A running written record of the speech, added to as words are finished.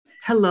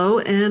Hello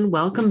and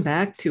welcome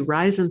back to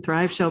Rise and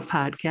Thrive Show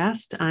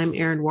podcast. I'm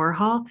Erin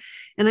Warhol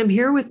and I'm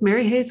here with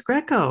Mary Hayes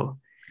Greco.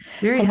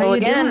 Mary, how Hello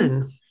you again.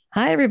 doing?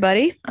 Hi,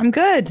 everybody. I'm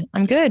good.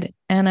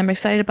 And I'm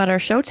excited about our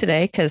show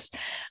today because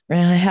we're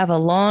going to have a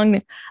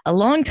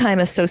long time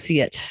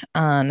associate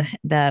on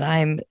that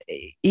I'm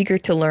eager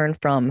to learn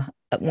from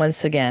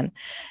once again.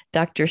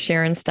 Dr.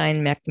 Sharon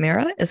Stein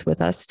McNamara is with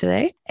us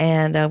today,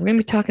 and we're going to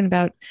be talking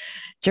about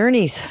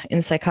journeys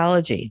in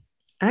psychology.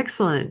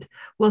 Excellent.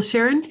 Well,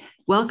 Sharon,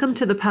 welcome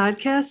to the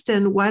podcast.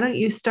 And why don't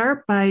you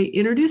start by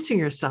introducing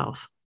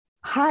yourself?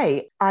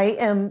 Hi, I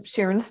am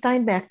Sharon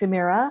Stein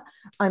McNamara.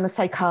 I'm a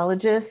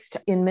psychologist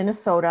in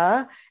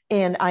Minnesota,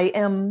 and I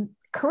am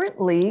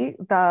currently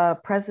the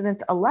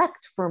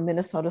president-elect for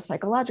Minnesota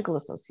Psychological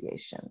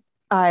Association.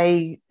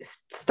 I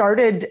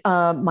started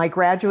my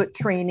graduate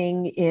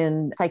training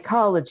in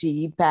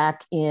psychology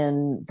back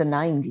in the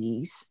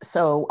 90s.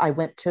 So I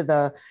went to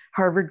the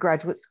Harvard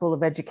Graduate School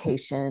of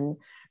Education,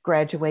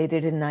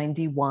 graduated in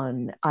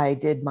 91. I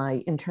did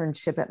my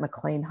internship at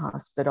McLean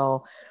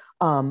Hospital.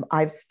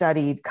 I've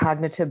studied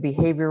cognitive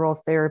behavioral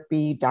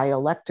therapy,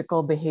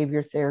 dialectical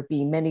behavior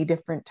therapy, many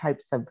different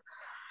types of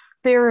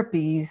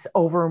therapies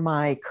over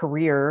my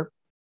career.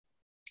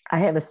 I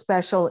have a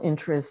special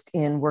interest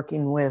in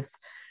working with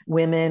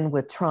women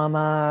with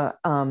trauma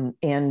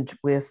and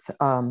with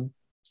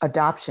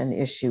adoption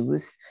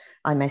issues.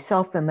 I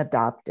myself am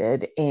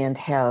adopted and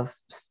have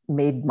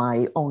made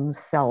my own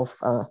self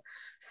a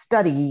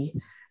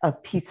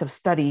piece of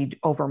study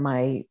over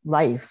my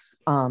life,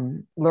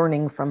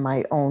 learning from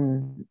my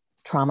own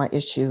trauma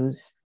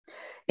issues.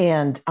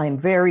 And I'm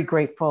very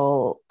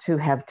grateful to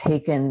have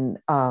taken,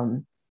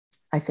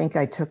 I think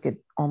I took it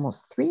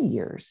almost 3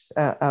 years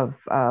of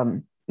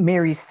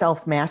Mary's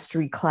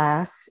self-mastery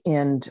class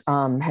and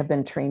have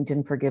been trained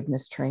in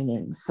forgiveness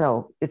training.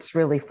 So it's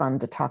really fun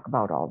to talk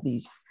about all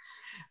these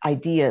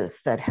ideas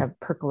that have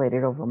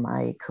percolated over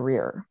my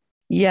career.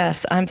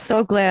 Yes, I'm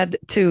so glad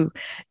to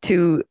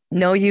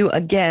know you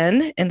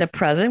again in the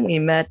present. We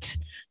met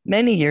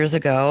many years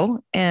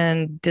ago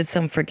and did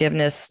some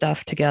forgiveness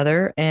stuff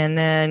together. And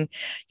then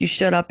you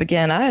showed up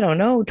again, I don't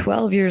know,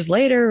 12 years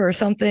later or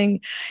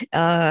something,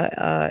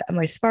 at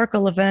my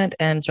Sparkle event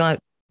and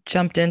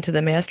jumped into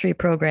the mastery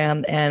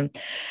program. And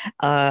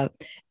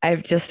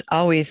I've just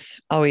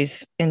always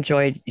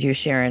enjoyed you,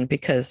 Sharon,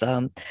 because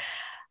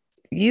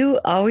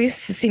you always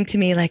seem to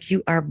me like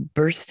you are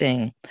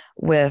bursting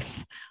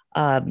with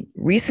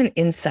recent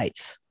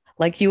insights,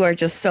 like you are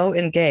just so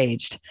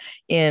engaged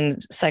in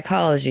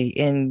psychology,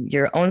 in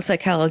your own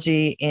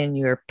psychology, in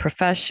your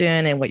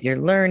profession and what you're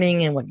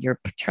learning and what you're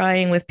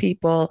trying with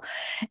people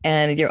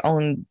and your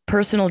own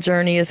personal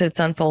journey as it's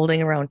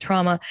unfolding around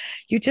trauma.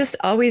 You just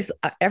always,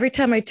 every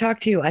time I talk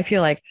to you, I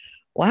feel like,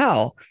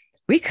 wow,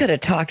 we could have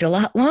talked a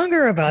lot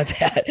longer about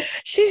that.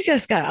 She's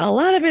just got a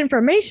lot of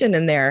information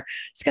in there.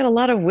 She's got a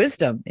lot of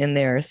wisdom in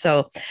there.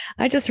 So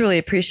I just really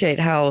appreciate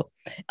how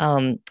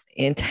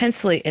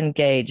intensely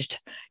engaged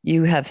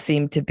you have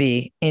seemed to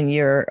be in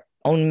your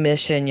own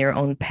mission, your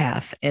own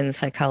path in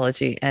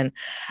psychology, and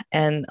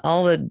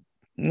all the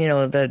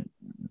the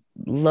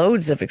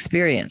loads of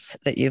experience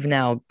that you've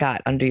now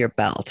got under your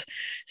belt.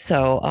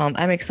 So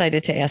I'm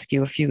excited to ask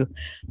you a few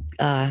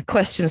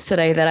questions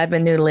today that I've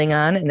been noodling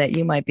on and that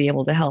you might be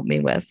able to help me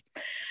with.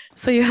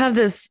 So you have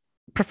this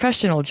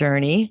professional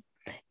journey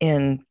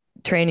in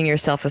training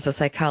yourself as a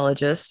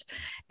psychologist,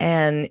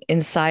 and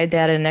inside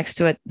that and next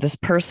to it, this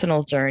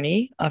personal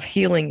journey of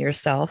healing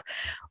yourself.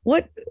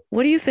 What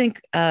do you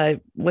think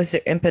was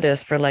the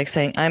impetus for like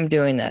saying, I'm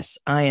doing this,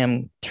 I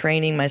am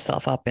training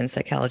myself up in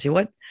psychology?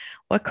 What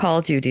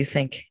called you, do you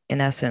think,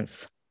 in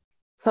essence?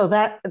 So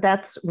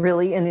that's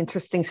really an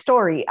interesting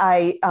story.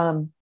 I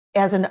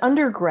as an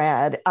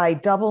undergrad, I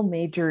double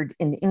majored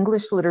in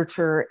English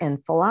literature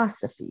and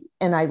philosophy,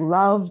 and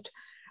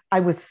I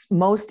was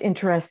most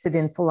interested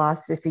in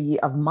philosophy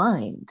of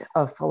mind,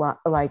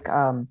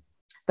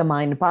 the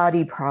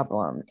mind-body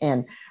problem,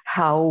 and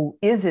how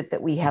is it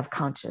that we have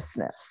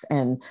consciousness,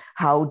 and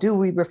how do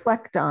we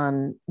reflect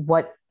on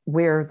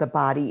where the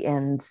body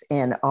ends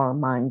and our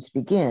minds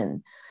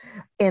begin.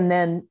 And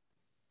then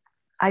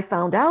I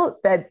found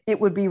out that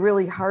it would be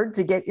really hard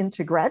to get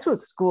into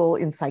graduate school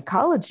in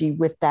psychology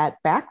with that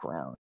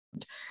background,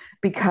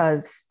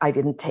 because I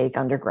didn't take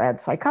undergrad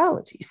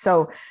psychology.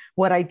 So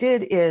what I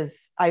did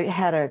is I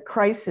had a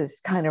crisis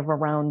kind of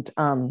around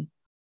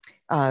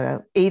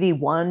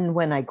 81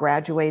 when I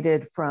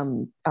graduated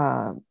from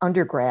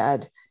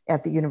undergrad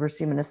at the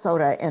University of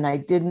Minnesota, and I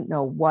didn't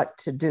know what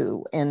to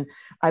do. And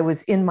I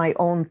was in my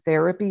own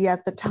therapy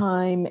at the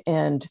time,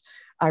 and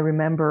I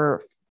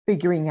remember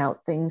figuring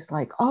out things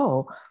like,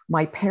 oh,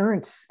 my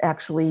parents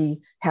actually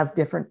have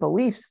different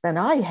beliefs than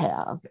I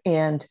have.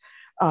 And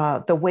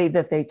the way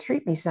that they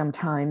treat me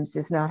sometimes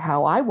is not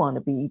how I want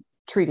to be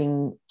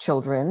treating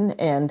children.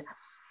 And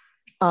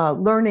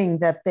learning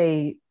that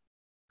they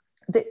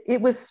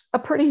it was a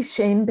pretty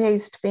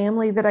shame-based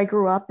family that I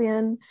grew up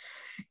in.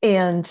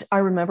 And I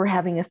remember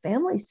having a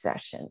family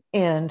session,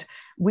 and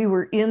we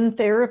were in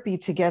therapy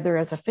together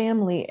as a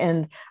family.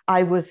 And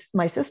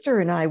my sister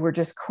and I were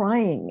just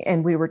crying,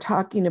 and we were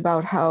talking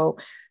about how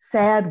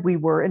sad we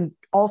were. And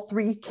all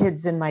three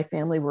kids in my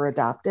family were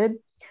adopted.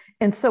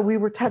 And so we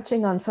were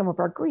touching on some of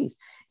our grief.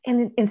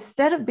 And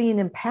instead of being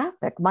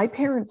empathic, my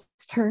parents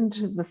turned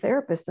to the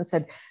therapist and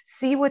said,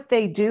 see what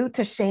they do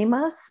to shame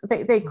us?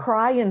 They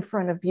cry in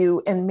front of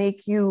you and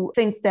make you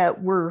think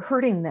that we're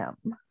hurting them.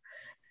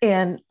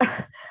 And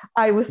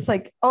I was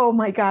like, oh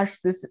my gosh,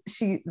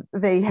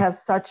 they have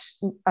such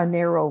a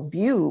narrow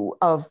view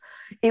of,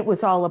 it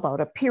was all about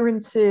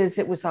appearances.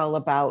 It was all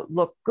about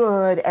look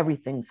good,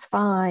 everything's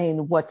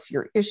fine. What's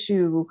your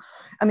issue?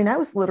 I mean, I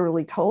was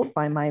literally told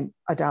by my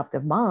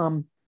adoptive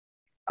mom,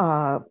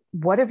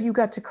 what have you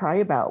got to cry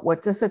about?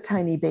 What does a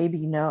tiny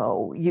baby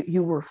know?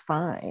 You were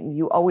fine.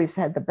 You always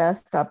had the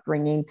best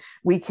upbringing.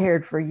 We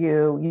cared for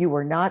you. You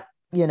were not,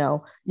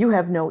 you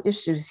have no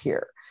issues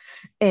here.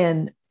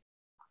 And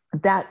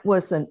that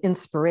was an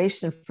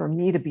inspiration for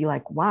me to be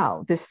like,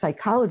 wow, this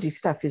psychology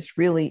stuff is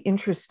really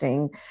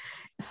interesting.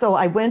 So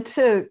I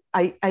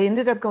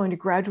ended up going to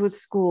graduate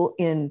school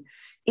in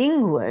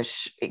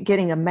English,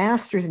 getting a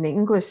master's in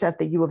English at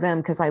the U of M,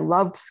 because I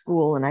loved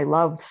school and I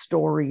loved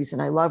stories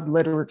and I loved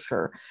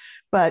literature,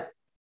 but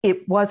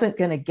it wasn't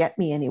going to get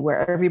me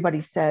anywhere.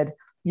 Everybody said,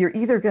 you're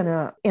either going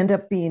to end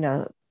up being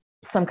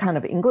some kind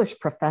of English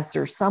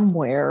professor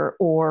somewhere,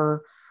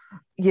 or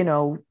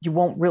you'll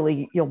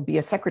be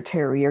a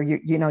secretary, or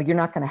you're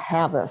not going to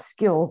have a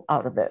skill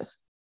out of this.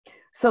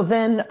 So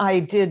then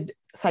I did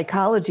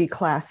psychology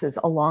classes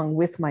along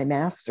with my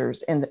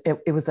master's, and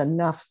it was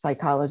enough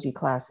psychology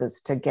classes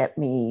to get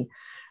me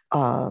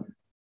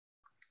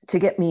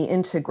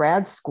into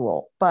grad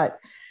school. But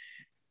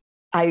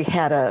I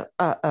had a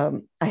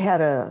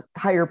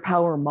higher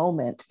power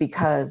moment,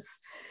 because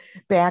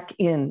back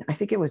in, I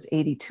think it was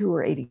 82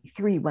 or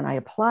 83, when I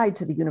applied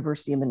to the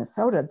University of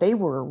Minnesota, they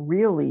were a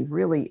really,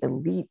 really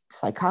elite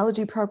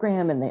psychology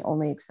program, and they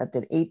only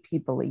accepted 8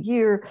 people a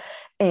year.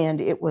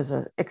 And it was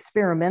an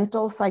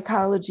experimental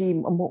psychology,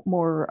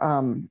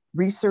 more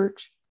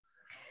research.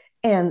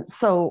 And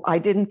so I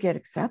didn't get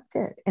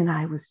accepted. And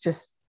I was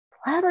just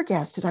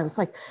flabbergasted. I was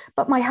like,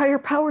 but my higher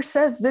power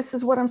says this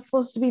is what I'm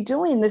supposed to be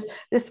doing.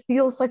 This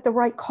feels like the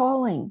right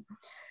calling.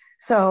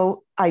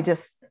 So I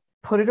just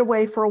put it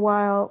away for a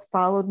while,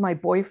 followed my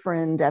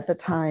boyfriend at the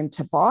time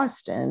to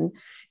Boston,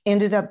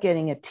 ended up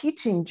getting a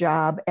teaching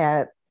job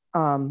at,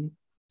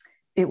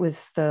 it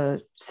was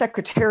the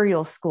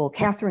secretarial school,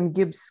 Catherine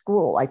Gibbs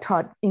School. I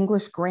taught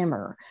English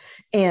grammar,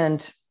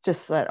 and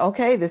just thought,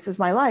 okay, this is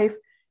my life.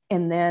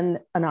 And then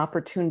an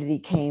opportunity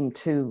came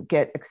to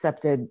get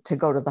accepted to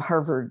go to the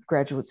Harvard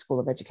Graduate School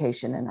of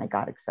Education, and I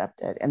got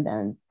accepted. And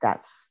then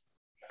that's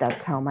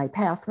how my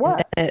path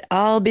was. It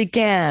all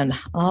began,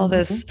 all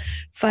this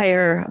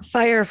fire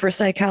for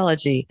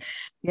psychology.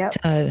 Yep.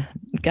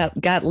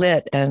 Got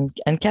lit and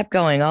kept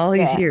going all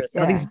these years,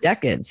 all these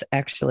decades,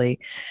 actually.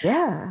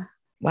 Yeah.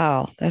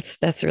 Wow.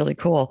 That's really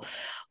cool.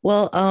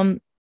 Well,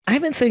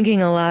 I've been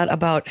thinking a lot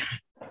about,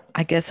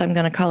 I guess I'm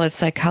going to call it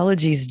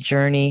psychology's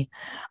journey,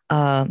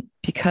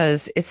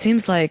 because it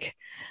seems like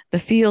the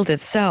field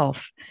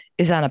itself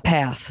is on a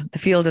path. The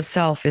field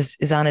itself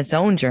is on its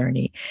own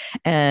journey.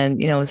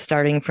 And,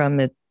 starting from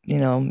it,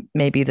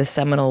 maybe the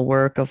seminal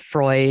work of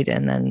Freud,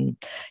 and then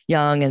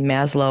Jung and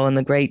Maslow and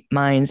the great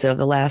minds of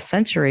the last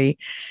century,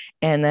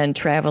 and then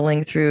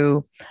traveling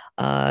through,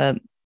 should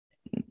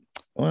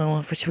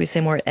we say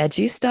more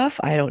edgy stuff?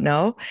 I don't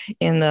know,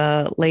 in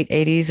the late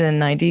 80s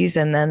and 90s,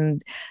 and then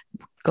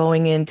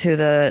going into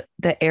the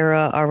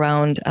era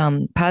around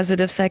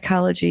positive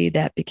psychology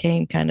that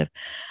became kind of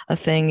a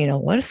thing.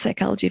 What is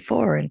psychology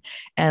for?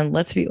 And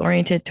let's be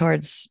oriented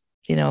towards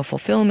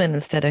fulfillment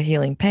instead of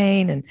healing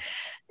pain,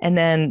 and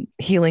then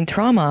healing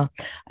trauma.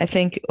 I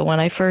think when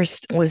I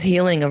first was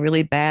healing a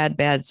really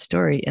bad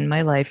story in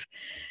my life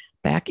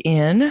back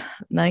in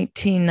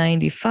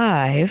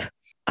 1995,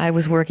 I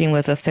was working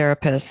with a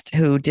therapist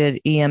who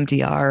did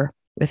EMDR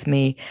with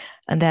me.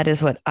 And that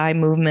is what eye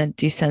movement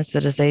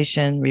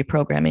desensitization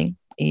reprogramming,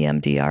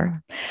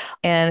 EMDR.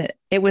 And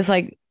it was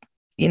like,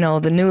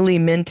 the newly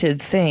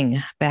minted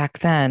thing back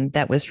then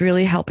that was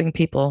really helping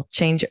people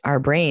change our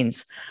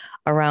brains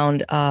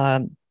around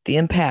the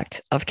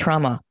impact of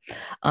trauma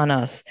on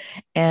us.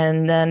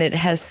 And then it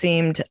has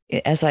seemed,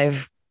 as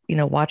I've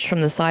watched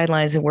from the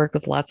sidelines and worked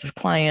with lots of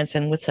clients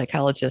and with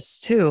psychologists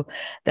too,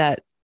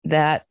 that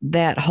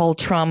whole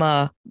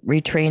trauma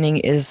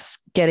retraining is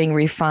getting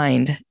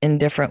refined in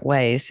different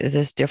ways.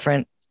 There's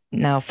different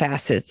now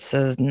facets.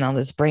 So now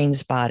there's brain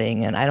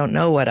spotting, and I don't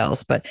know what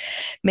else, but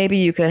maybe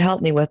you could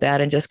help me with that,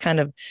 and just kind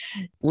of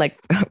like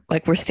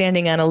we're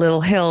standing on a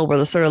little hill,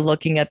 we're sort of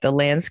looking at the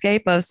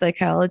landscape of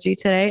psychology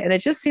today. And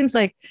it just seems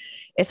like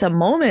it's a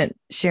moment,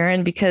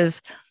 Sharon,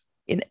 because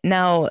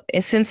Now,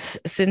 since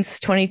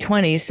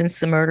 2020, since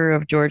the murder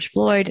of George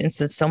Floyd, and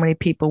since so many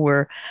people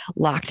were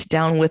locked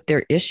down with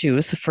their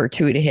issues for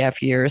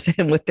 2.5 years,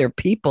 and with their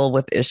people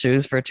with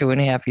issues for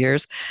 2.5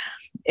 years,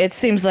 it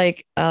seems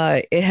like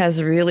it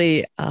has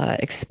really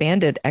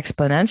expanded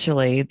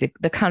exponentially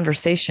the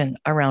conversation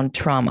around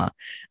trauma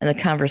and the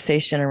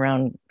conversation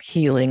around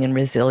healing and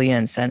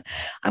resilience. And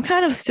I'm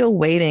kind of still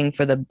waiting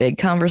for the big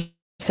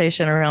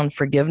conversation around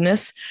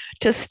forgiveness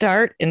to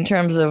start in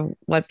terms of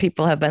what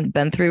people have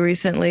been through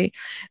recently.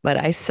 But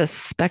I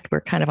suspect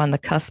we're kind of on the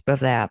cusp of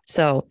that.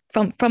 So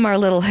from our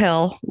little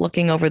hill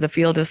looking over the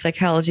field of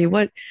psychology,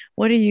 what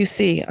do you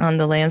see on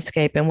the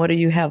landscape, and what do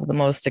you have the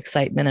most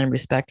excitement and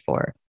respect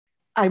for?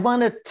 I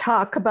want to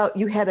talk about,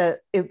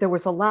 there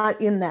was a lot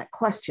in that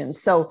question.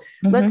 So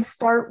let's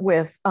start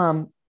with,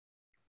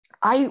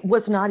 I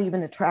was not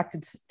even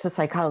attracted to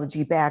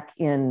psychology back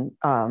in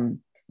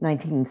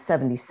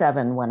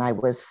 1977 when I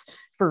was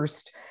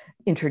first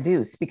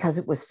introduced, because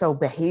it was so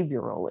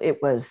behavioral.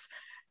 It was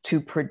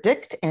to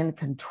predict and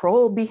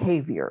control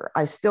behavior.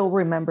 I still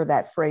remember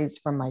that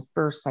phrase from my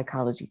first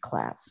psychology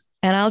class.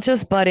 And I'll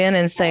just butt in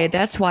and say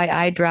that's why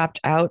I dropped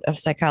out of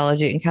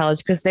psychology in college,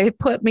 because they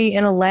put me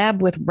in a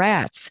lab with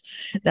rats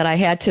that I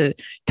had to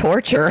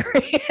torture.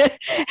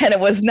 And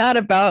it was not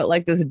about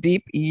like this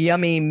deep,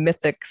 yummy,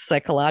 mythic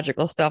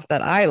psychological stuff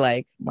that I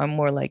like. I'm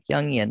more like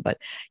Jungian, but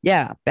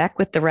yeah, back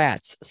with the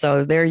rats.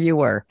 So there you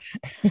were.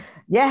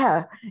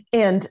 Yeah.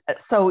 And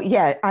so,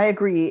 yeah, I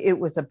agree. It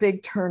was a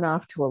big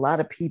turnoff to a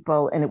lot of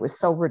people, and it was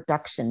so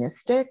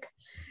reductionistic.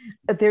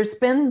 There's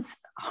been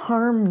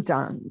harm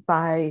done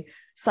by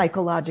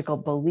psychological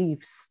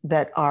beliefs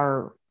that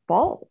are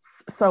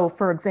false. So,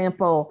 for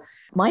example,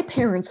 my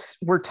parents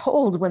were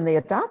told when they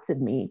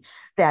adopted me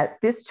that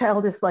this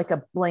child is like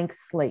a blank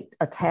slate,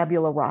 a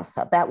tabula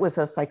rasa. That was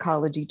a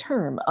psychology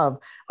term of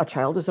a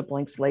child is a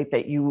blank slate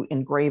that you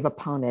engrave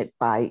upon it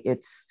by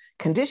its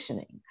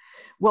conditioning.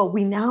 Well,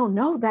 we now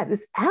know that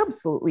is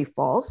absolutely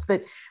false,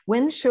 that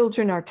when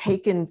children are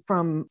taken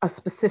from a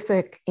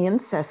specific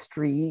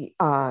ancestry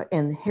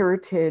and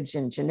heritage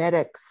and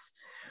genetics,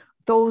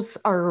 those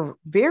are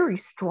very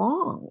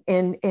strong,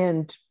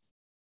 and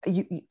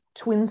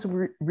twins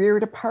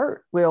reared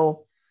apart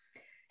will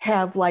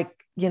have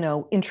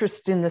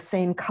interest in the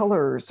same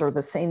colors or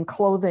the same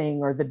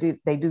clothing, or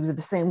they do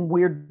the same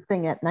weird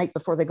thing at night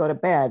before they go to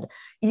bed,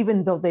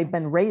 even though they've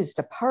been raised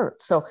apart.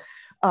 So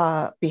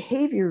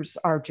behaviors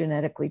are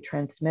genetically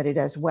transmitted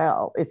as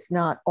well. It's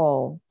not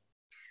all.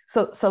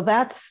 So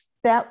that's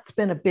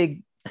been a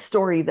big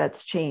story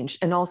that's changed.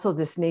 And also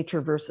this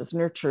nature versus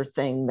nurture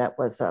thing that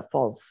was a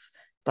false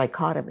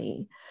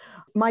dichotomy.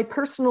 My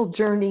personal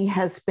journey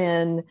has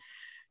been,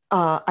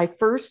 I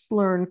first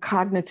learned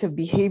cognitive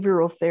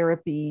behavioral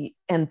therapy,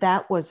 and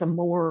that was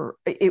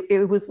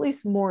it was at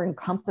least more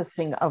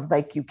encompassing of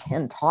like, you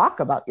can talk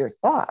about your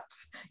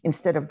thoughts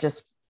instead of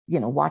just,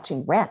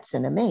 watching rats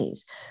in a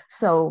maze.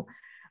 So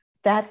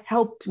that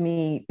helped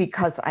me,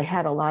 because I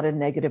had a lot of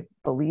negative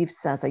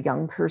beliefs as a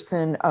young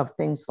person of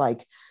things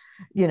like,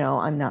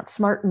 I'm not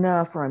smart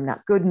enough, or I'm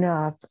not good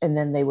enough. And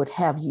then they would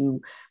have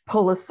you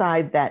pull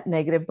aside that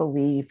negative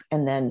belief.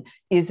 And then,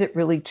 is it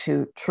really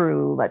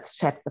true? Let's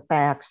check the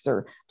facts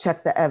or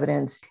check the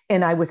evidence.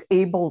 And I was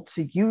able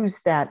to use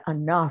that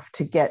enough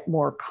to get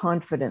more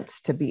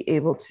confidence to be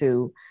able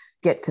to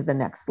get to the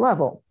next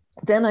level.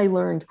 Then I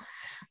learned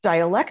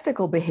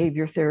dialectical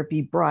behavior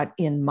therapy brought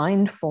in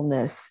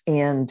mindfulness,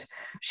 and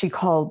she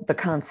called the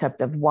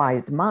concept of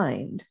wise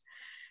mind,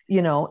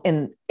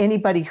 and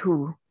anybody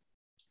who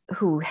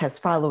has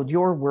followed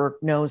your work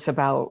knows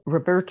about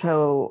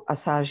Roberto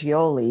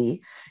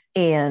Assagioli,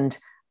 and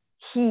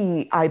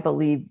he, I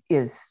believe,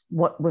 is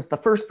what was the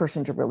first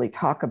person to really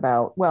talk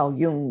about, well,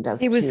 Jung does.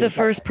 He was the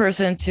first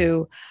person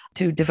to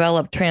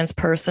develop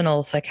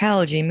transpersonal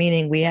psychology,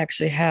 meaning we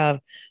actually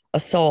have a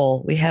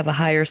soul, we have a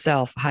higher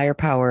self, higher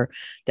power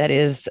that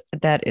is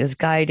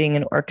guiding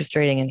and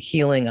orchestrating and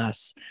healing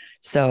us.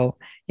 So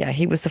yeah,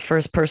 he was the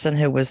first person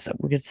who was,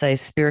 we could say,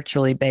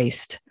 spiritually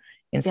based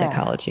in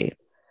psychology.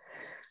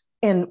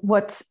 And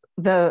what's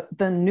the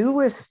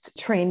newest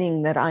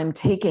training that I'm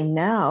taking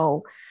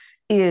now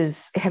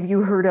is, have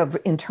you heard of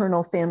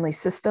internal family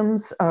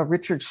systems,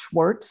 Richard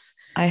Schwartz?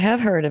 I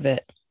have heard of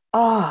it.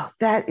 Oh,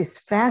 that is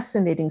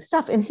fascinating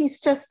stuff. And it's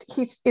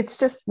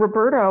just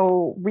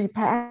Roberto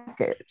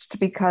repackaged,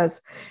 because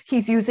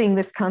he's using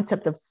this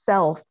concept of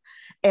self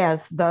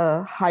as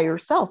the higher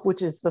self,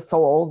 which is the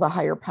soul, the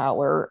higher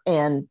power,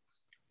 and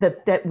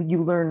that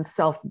you learn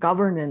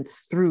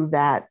self-governance through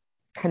that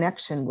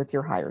connection with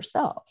your higher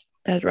self.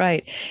 That's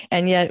right.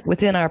 And yet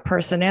within our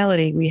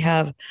personality, we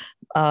have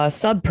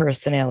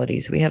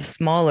sub-personalities. We have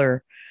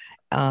smaller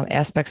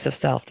aspects of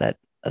self that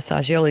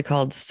Sagioli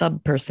called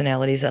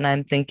subpersonalities. And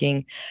I'm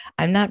thinking,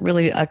 I'm not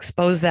really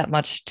exposed that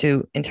much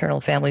to internal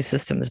family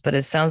systems, but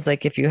it sounds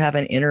like if you have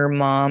an inner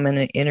mom and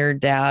an inner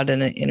dad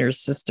and an inner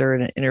sister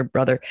and an inner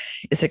brother,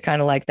 is it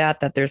kind of like that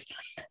there's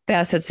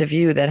facets of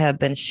you that have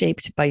been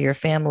shaped by your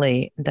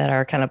family that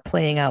are kind of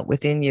playing out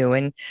within you?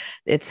 And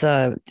it's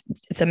a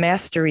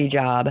mastery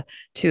job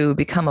to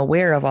become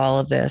aware of all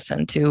of this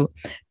and to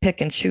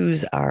pick and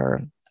choose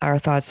our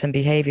thoughts and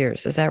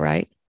behaviors. Is that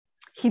right?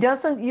 He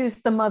doesn't use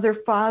the mother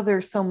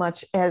father so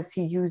much as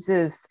he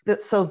uses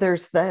so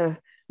there's the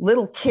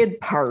little kid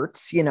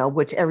parts,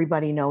 which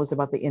everybody knows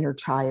about the inner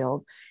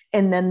child.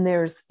 And then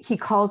he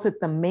calls it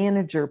the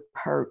manager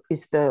part,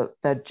 is the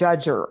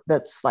judger.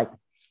 That's like,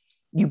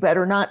 you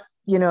better not,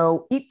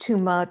 eat too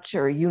much,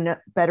 or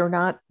better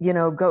not,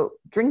 go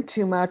drink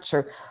too much,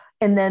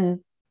 and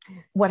then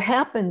what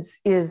happens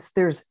is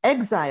there's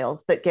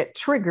exiles that get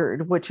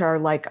triggered, which are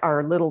like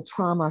our little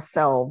trauma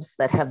selves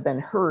that have been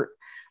hurt.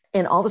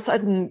 And all of a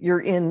sudden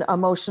you're in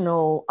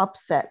emotional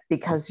upset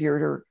because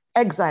your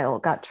exile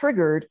got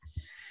triggered.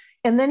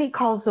 And then he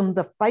calls them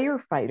the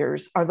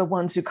firefighters, are the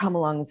ones who come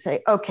along and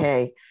say,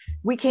 okay,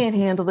 we can't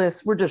handle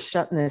this. We're just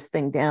shutting this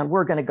thing down.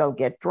 We're going to go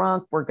get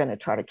drunk. We're going to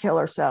try to kill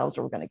ourselves.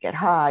 Or we're going to get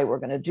high. We're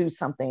going to do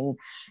something.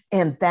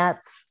 And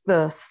that's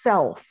the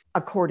self,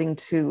 according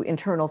to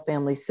internal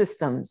family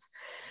systems.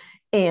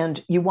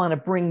 And you want to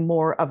bring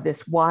more of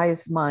this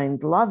wise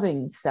mind,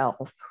 loving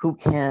self who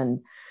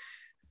can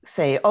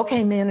say,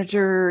 okay,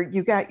 manager,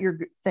 you got your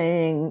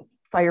thing.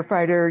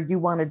 Firefighter, you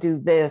want to do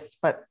this,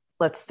 but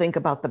let's think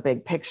about the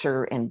big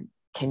picture, and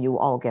can you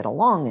all get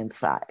along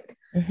inside?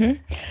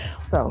 Mm-hmm.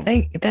 So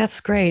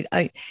that's great.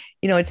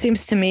 It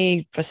seems to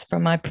me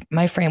from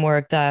my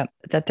framework that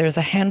there's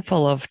a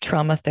handful of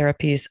trauma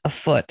therapies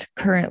afoot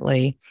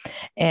currently,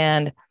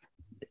 and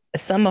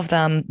some of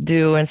them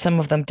do, and some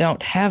of them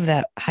don't have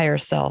that higher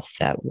self,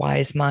 that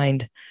wise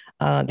mind,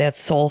 that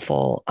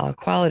soulful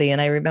quality. And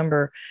I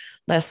remember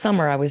last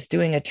summer, I was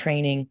doing a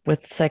training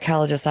with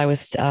psychologists. I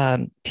was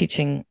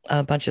teaching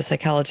a bunch of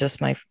psychologists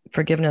my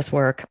forgiveness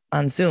work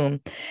on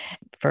Zoom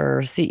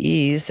for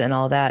CEs and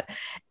all that.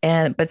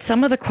 But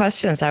some of the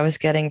questions I was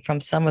getting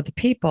from some of the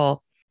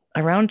people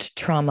around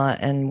trauma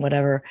and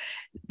whatever,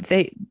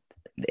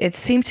 it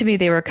seemed to me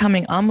they were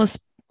coming almost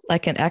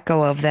like an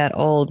echo of that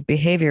old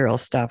behavioral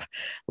stuff.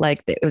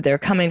 Like they're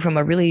coming from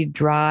a really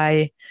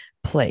dry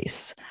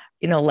place,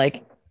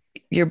 like,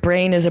 your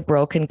brain is a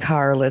broken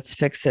car. Let's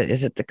fix it.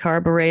 Is it the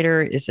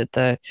carburetor? Is it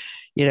the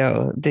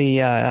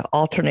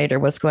alternator?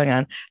 What's going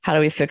on? How do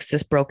we fix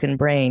this broken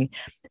brain?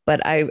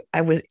 But I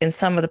was, in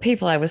some of the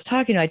people I was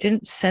talking to, I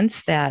didn't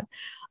sense that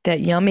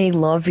yummy,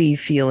 lovey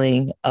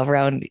feeling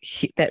around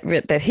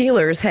that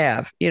healers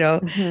have,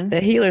 mm-hmm.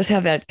 that healers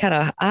have that kind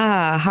of,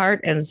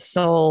 heart and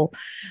soul,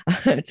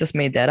 just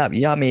made that up,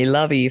 yummy,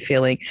 lovey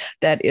feeling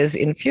that is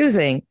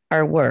infusing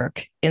our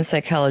work in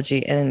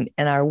psychology and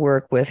our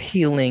work with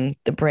healing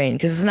the brain.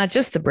 Because it's not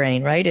just the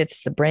brain, right?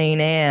 It's the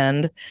brain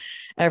and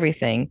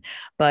everything.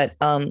 But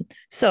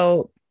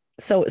so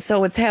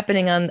what's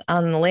happening on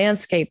the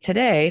landscape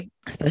today,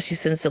 especially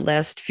since the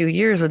last few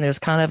years when there's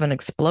kind of an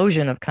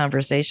explosion of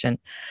conversation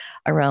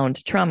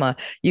around trauma,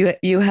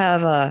 you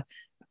have a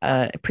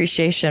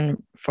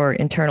appreciation for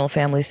internal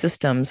family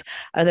systems.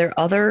 Are there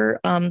other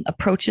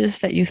approaches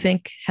that you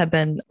think have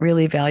been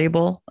really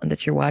valuable and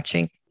that you're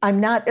watching? I'm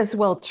not as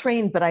well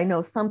trained, but I know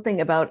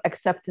something about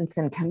acceptance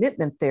and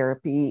commitment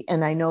therapy.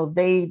 And I know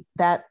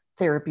that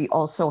therapy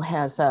also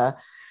has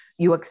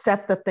you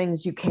accept the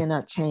things you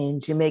cannot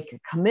change. You make a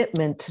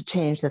commitment to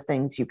change the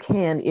things you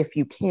can, if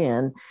you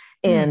can,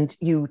 and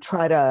you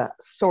try to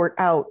sort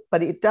out.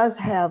 But it does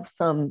have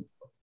some,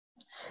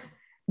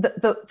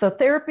 the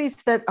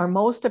therapies that are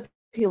most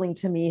appealing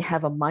to me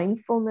have a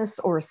mindfulness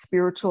or a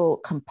spiritual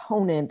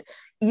component.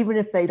 Even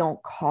if they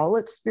don't call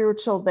it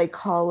spiritual, they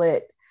call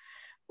it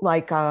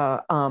like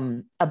a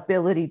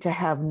ability to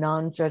have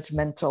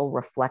non-judgmental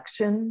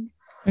reflection.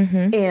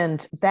 Mm-hmm.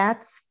 And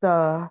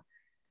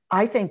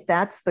I think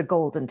that's the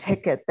golden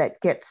ticket that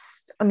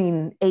gets,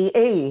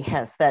 AA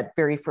has that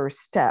very first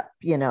step,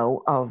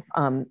 of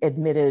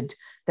admitted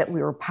that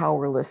we were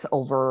powerless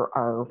over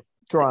our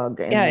drug.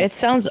 Yeah, it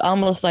sounds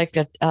almost like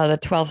the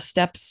 12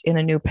 steps in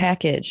a new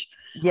package.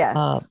 Yes.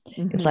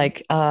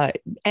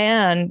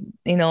 And,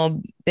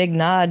 big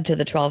nod to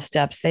the 12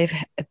 steps.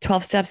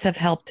 12 steps have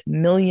helped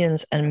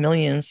millions and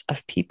millions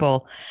of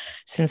people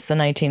since the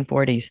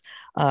 1940s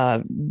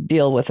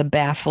deal with a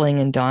baffling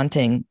and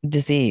daunting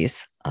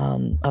disease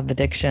of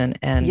addiction.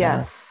 And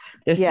yes.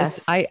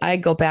 Just, I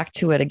go back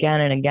to it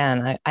again and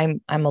again.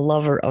 I'm a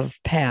lover of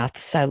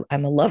paths.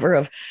 I'm a lover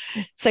of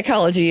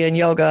psychology and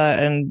yoga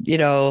and,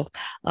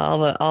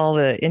 all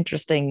the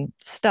interesting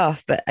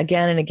stuff. But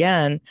again and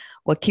again,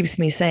 what keeps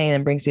me sane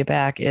and brings me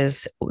back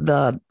is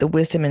the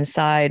wisdom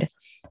inside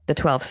the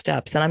 12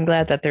 steps. And I'm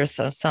glad that there's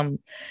some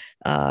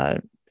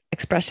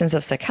expressions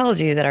of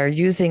psychology that are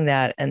using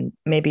that, and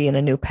maybe in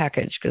a new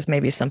package, because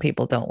maybe some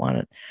people don't want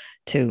it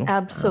to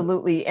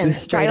absolutely and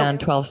straight on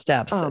 12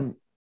 steps.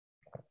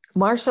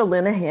 Marsha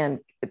Linehan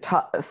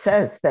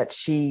says that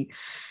she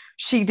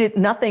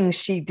nothing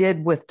she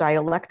did with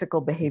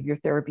dialectical behavior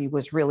therapy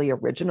was really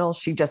original.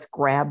 She just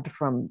grabbed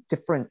from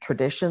different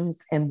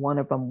traditions, and one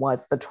of them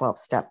was the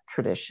 12-step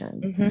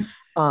tradition.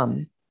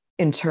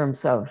 In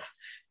terms of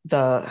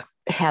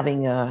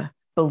having a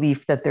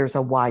belief that there's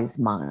a wise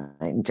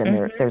mind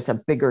and there's a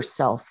bigger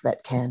self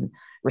that can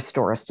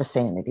restore us to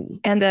sanity,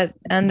 and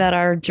that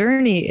our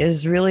journey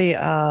is really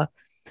a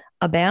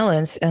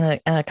balance and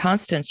a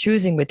constant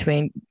choosing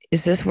between,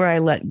 is this where I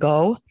let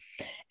go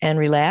and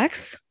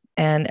relax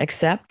and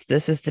accept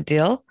this is the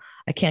deal,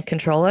 I can't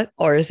control it,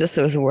 or is this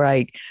where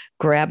I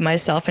grab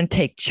myself and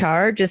take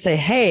charge and say,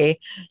 hey,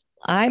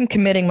 I'm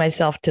committing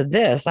myself to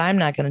this. I'm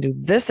not going to do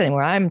this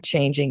anymore. I'm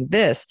changing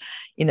this.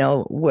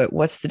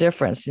 What's the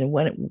difference? And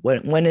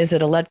when is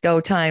it a let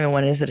go time and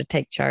when is it a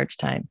take charge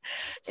time?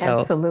 So,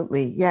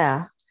 absolutely.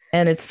 Yeah.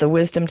 And it's the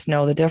wisdom to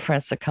know the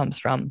difference that comes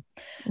from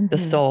the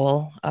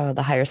soul,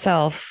 the higher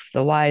self,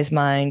 the wise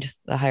mind,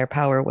 the higher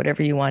power,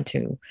 whatever you want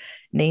to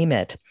name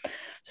it.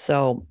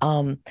 So,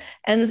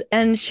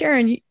 and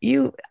Sharon,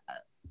 you've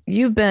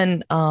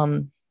been,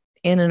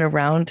 in and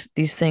around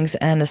these things,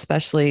 and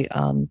especially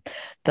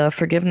the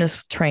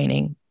forgiveness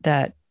training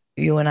that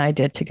you and I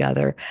did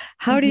together.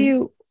 How do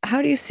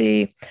you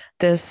see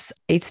this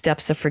 8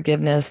 steps of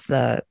forgiveness,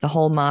 the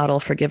whole model,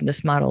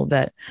 forgiveness model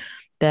that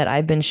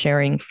I've been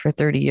sharing for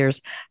 30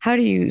 years? How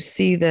do you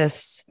see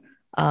this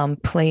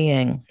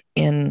playing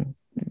in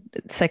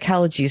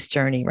psychology's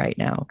journey right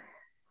now?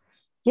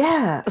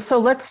 Yeah. So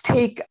let's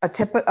take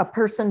a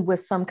person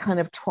with some kind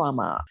of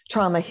trauma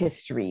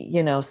history,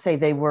 say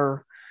they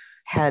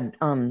had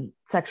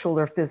sexual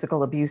or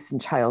physical abuse in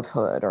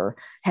childhood or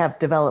have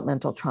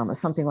developmental trauma,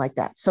 something like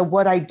that. So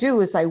what I do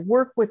is I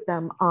work with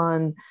them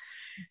on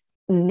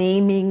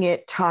naming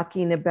it,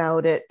 talking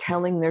about it,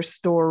 telling their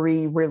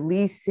story,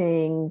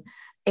 releasing,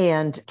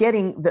 and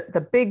getting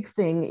the big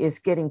thing is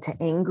getting to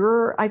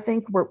anger, I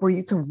think, where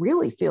you can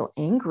really feel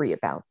angry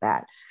about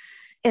that.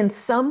 And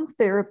some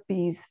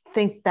therapies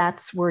think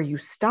that's where you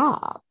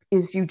stop,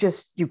 is you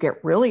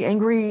get really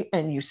angry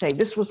and you say,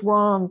 this was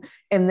wrong,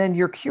 and then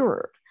you're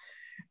cured.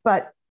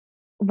 But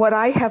what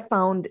I have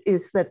found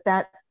is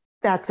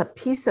that's a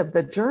piece of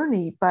the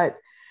journey, but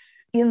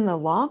in the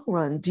long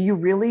run, do you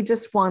really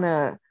just want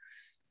to,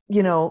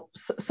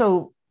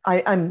 so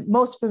I'm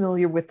most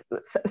familiar with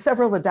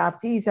several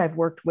adoptees I've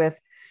worked with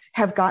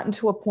have gotten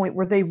to a point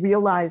where they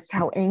realized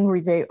how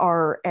angry they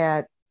are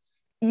at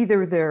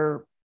either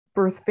their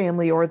birth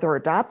family or their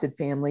adopted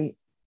family.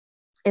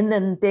 And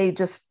then they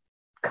just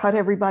cut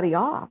everybody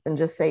off and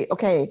just say,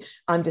 okay,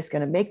 I'm just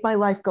going to make my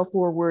life go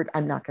forward.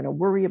 I'm not going to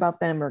worry about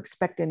them or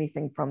expect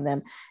anything from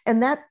them.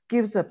 And that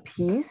gives a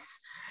peace.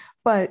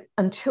 But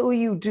until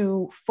you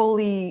do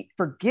fully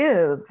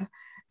forgive,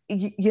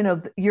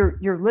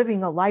 you're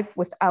living a life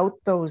without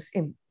those,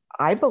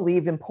 I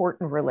believe,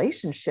 important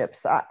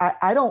relationships.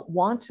 I don't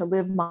want to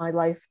live my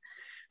life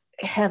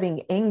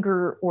having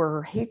anger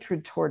or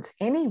hatred towards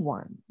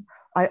anyone.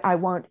 I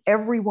want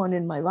everyone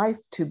in my life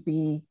to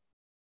be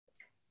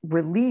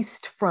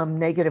released from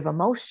negative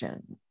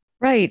emotion.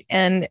 Right.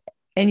 And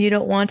you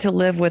don't want to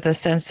live with a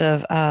sense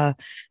of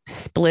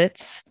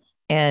splits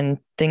and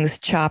things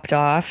chopped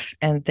off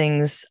and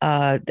things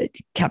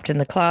kept in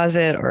the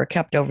closet or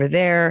kept over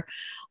there.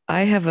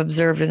 I have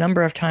observed a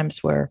number of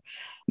times where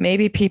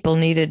maybe people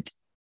needed,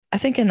 I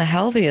think in the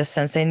healthiest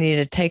sense, they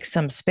needed to take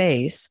some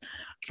space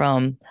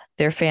from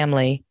their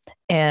family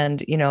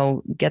and,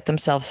 get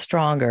themselves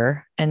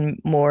stronger and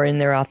more in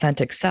their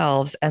authentic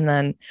selves. And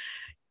then,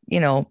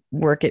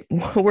 work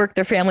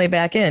their family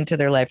back into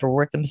their life or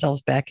work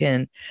themselves back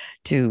in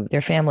to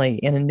their family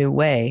in a new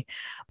way.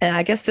 And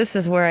I guess this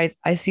is where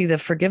I see the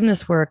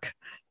forgiveness work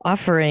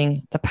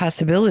offering the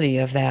possibility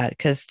of that,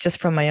 because just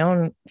from my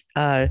own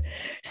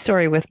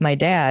story with my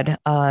dad,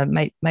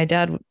 my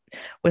dad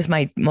was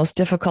my most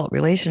difficult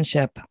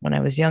relationship when I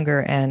was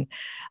younger. And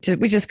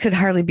we just could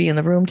hardly be in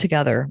the room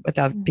together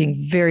without being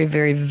very,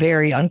 very,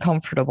 very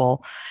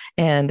uncomfortable.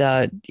 And,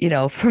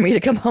 for me to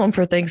come home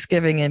for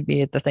Thanksgiving and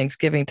be at the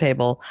Thanksgiving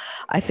table,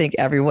 I think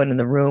everyone in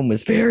the room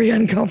was very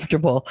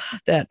uncomfortable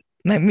that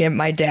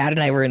my dad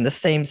and I were in the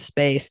same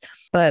space.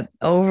 But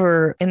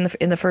over in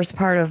the first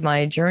part of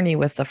my journey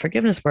with the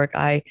forgiveness work,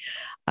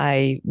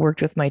 I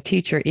worked with my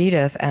teacher,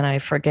 Edith, and I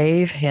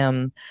forgave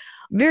him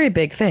very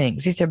big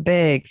things. These are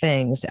big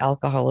things: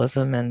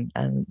 alcoholism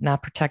and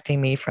not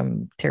protecting me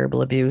from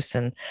terrible abuse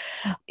and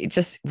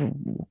just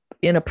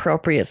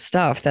inappropriate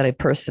stuff that a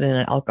person in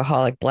an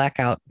alcoholic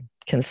blackout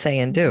can say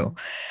and do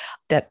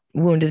that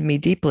wounded me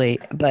deeply.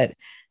 But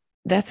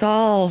that's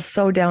all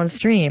so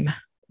downstream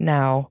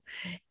now.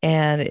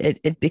 And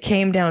it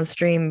became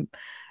downstream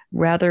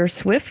rather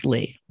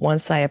swiftly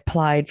once I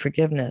applied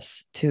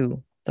forgiveness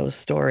to those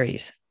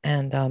stories.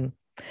 And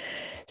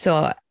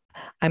so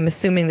I'm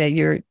assuming that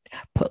you're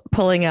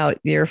pulling out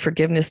your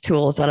forgiveness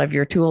tools out of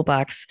your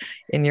toolbox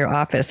in your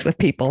office with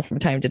people from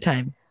time to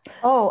time.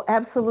 Oh,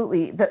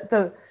 absolutely.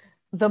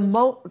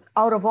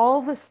 Out of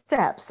all the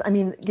steps, I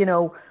mean,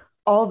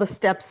 all the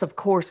steps, of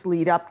course,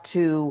 lead up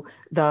to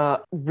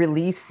the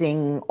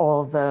releasing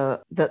all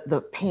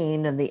the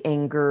pain and the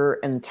anger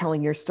and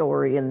telling your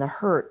story and the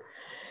hurt.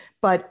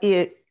 But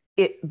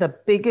the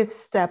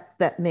biggest step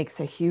that makes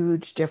a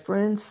huge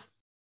difference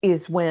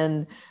is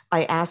when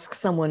I ask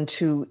someone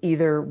to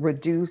either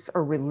reduce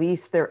or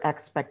release their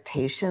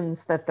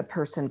expectations that the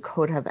person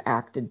could have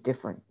acted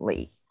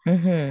differently.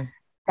 Mm-hmm.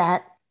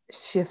 That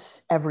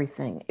shifts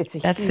everything.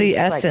 That's the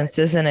essence,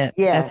 isn't it?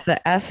 Yeah. That's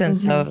the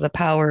essence of the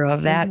power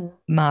of that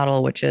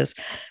model, which is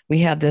we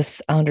have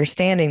this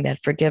understanding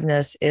that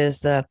forgiveness is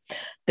the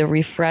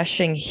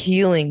refreshing,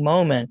 healing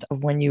moment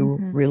of when you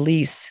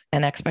release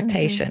an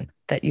expectation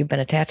that you've been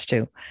attached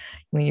to,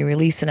 when you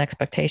release an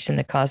expectation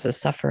that causes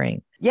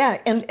suffering. Yeah.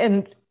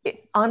 And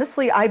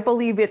honestly, I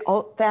believe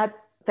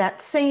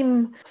that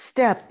same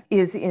step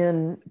is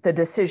in the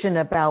decision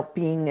about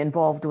being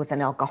involved with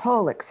an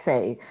alcoholic,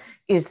 say,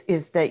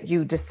 is that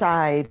you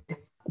decide,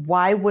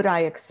 why would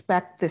I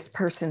expect this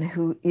person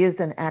who is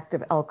an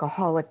active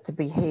alcoholic to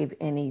behave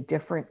any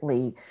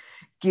differently?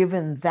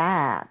 Given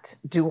that,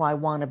 do I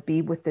want to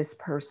be with this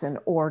person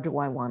or do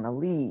I want to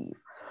leave?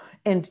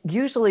 And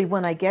usually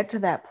when I get to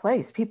that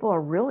place, people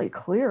are really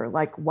clear,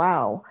 like,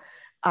 wow,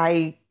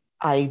 I'm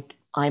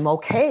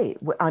okay.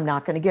 I'm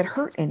not going to get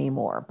hurt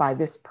anymore by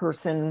this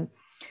person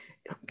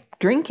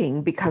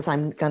drinking, because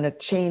I'm going to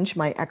change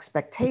my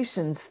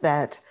expectations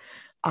that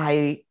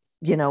I,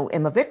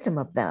 am a victim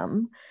of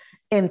them.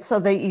 And so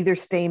they either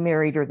stay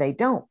married or they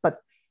don't. But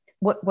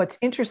what's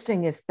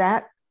interesting is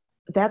that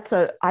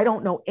I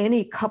don't know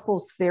any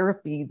couples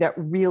therapy that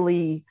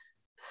really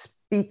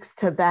speaks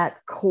to that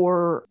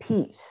core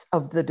piece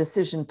of the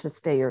decision to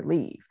stay or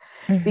leave,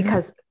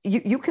 because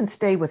you can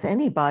stay with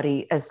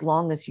anybody as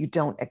long as you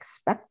don't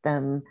expect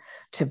them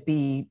to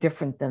be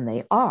different than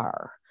they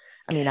are.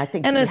 I mean, I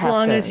think, and as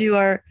long as you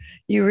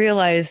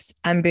realize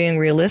I'm being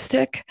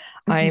realistic,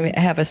 I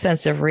have a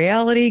sense of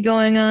reality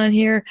going on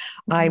here.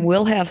 I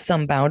will have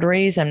some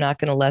boundaries. I'm not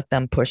going to let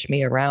them push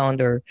me around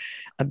or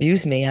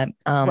abuse me.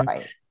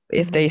 Right.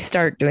 If they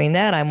start doing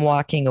that, I'm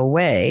walking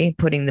away,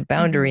 putting the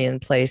boundary in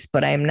place,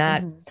 but I'm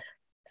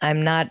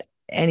not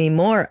any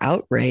more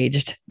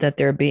outraged that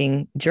they're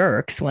being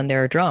jerks when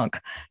they're drunk,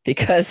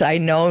 because I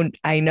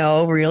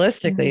know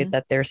realistically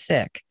that they're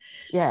sick.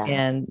 Yeah.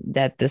 And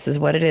that this is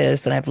what it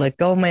is, that I've let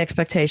go of my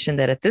expectation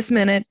that at this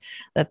minute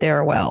that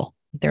they're well.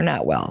 They're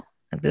not well.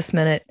 At this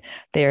minute,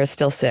 they are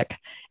still sick.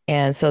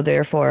 And so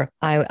therefore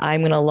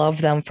I'm going to love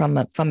them from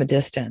a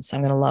distance.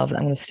 I'm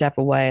going to step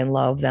away and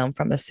love them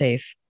from a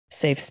safe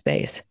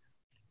space.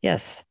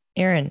 Yes,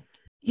 Erin.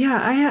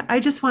 Yeah, I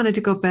just wanted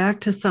to go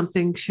back to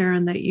something,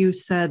 Sharon, that you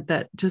said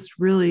that just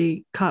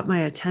really caught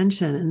my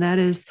attention. And that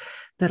is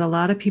that a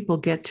lot of people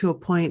get to a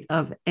point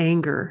of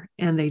anger,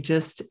 and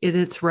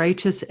it's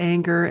righteous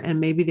anger, and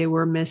maybe they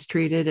were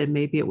mistreated and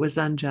maybe it was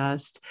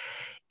unjust,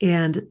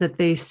 and that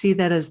they see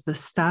that as the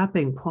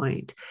stopping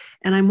point.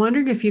 And I'm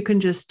wondering if you can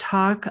just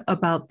talk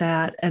about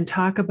that and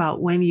talk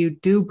about, when you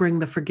do bring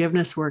the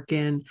forgiveness work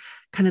in,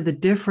 kind of the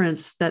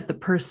difference that the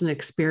person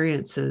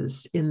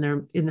experiences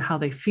in how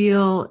they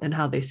feel and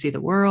how they see the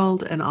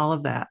world and all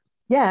of that.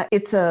 Yeah,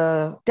 it's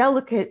a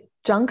delicate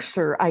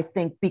juncture, I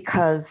think,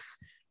 because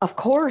of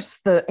course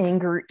the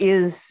anger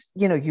is,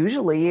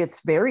 usually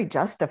it's very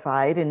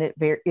justified and it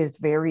is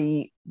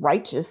very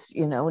righteous,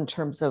 in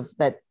terms of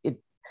that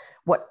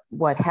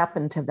what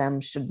happened to them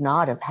should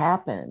not have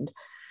happened.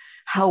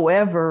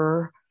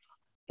 However,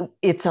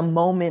 it's a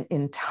moment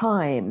in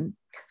time.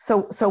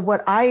 So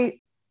what I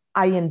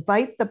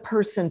invite the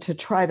person to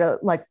try to,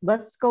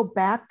 let's go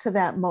back to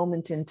that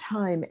moment in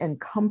time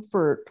and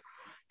comfort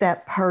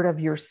that part of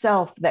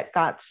yourself that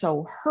got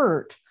so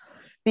hurt.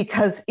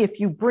 Because if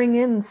you bring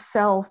in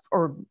self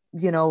or,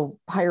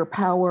 higher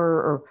power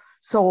or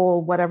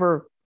soul,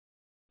 whatever,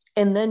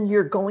 and then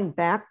you're going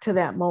back to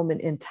that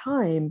moment in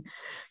time,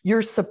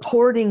 you're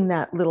supporting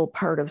that little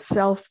part of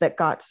self that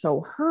got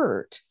so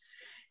hurt.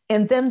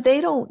 And then they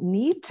don't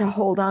need to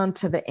hold on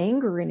to the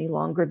anger any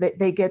longer.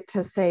 They get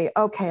to say,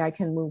 okay, I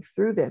can move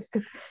through this,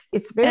 because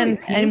it's very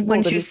painful. And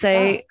when you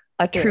say stuck.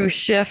 A true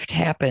shift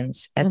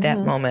happens at that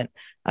moment,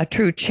 a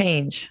true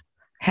change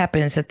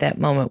happens at that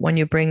moment, when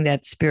you bring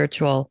that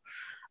spiritual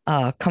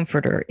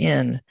comforter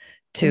in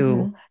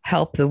to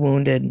help the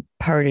wounded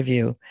part of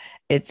you,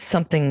 it's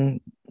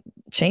something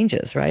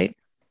changes, right?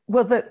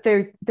 Well,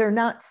 they're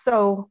not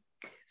so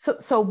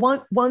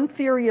one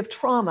theory of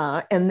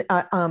trauma and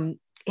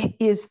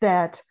is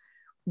that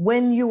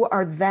when you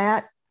are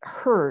that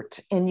hurt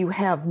and you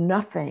have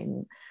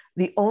nothing,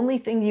 the only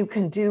thing you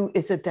can do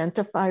is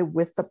identify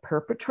with the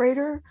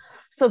perpetrator.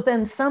 So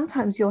then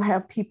sometimes you'll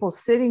have people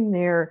sitting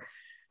there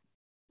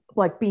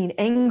like being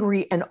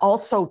angry and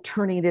also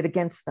turning it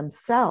against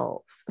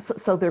themselves.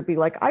 So they'll be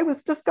like, I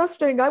was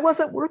disgusting. I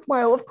wasn't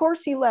worthwhile. Of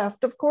course he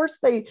left. Of course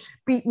they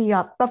beat me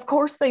up. Of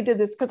course they did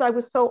this because I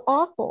was so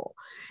awful.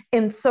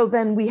 And so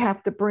then we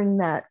have to bring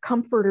that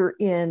comforter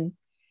in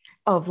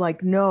of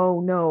like,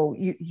 no,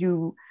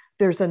 you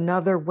there's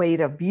another way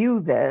to view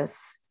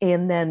this.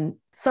 And then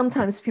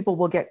sometimes people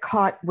will get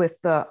caught with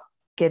the,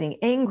 getting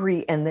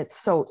angry, and it's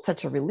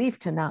such a relief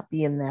to not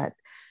be in that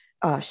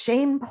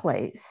shame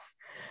place.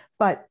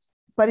 But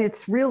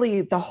it's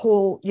really the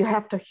whole, you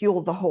have to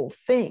heal the whole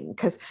thing,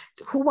 because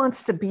who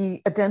wants to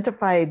be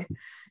identified,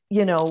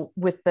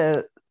 with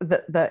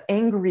the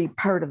angry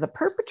part of the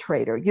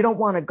perpetrator? You don't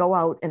want to go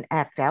out and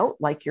act out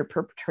like your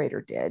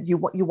perpetrator did. You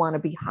want to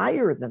be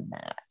higher than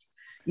that,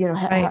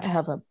 Right.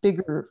 have a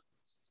bigger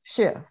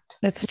shift.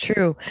 That's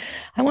true.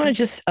 I want to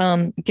just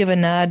give a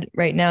nod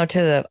right now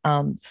to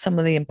some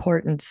of the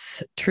important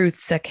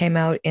truths that came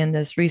out in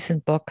this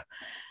recent book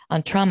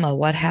on trauma,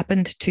 What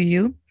Happened to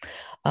You,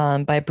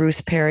 by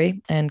Bruce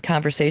Perry, and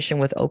conversation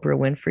with Oprah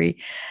Winfrey.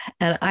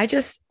 And I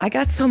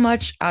got so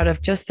much out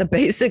of just the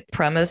basic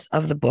premise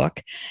of the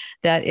book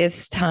that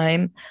it's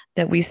time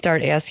that we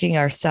start asking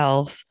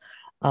ourselves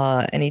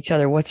and each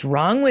other, what's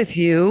wrong with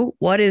you?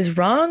 What is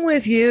wrong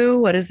with you?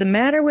 What is the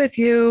matter with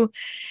you?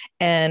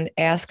 And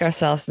ask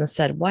ourselves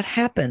instead, what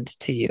happened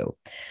to you?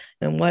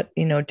 And what,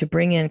 to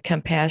bring in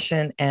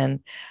compassion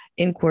and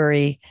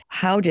inquiry.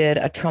 How did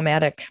a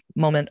traumatic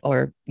moment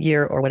or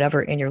year or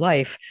whatever in your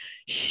life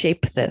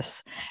shape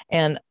this?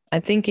 And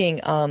I'm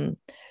thinking,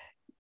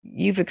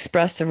 you've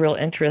expressed a real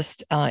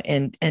interest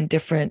in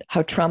different,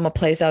 how trauma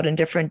plays out in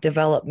different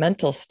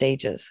developmental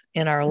stages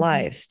in our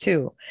lives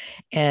too,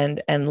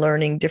 and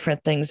learning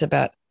different things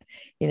about,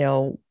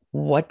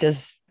 what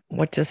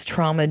does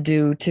trauma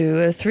do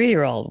to a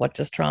 3-year-old? What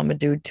does trauma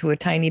do to a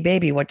tiny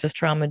baby? What does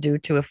trauma do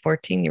to a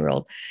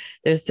 14-year-old?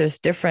 There's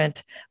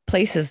different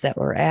places that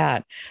we're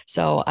at.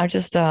 So I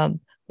just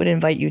would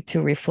invite you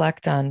to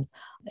reflect on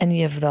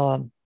any of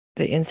the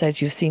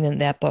insights you've seen in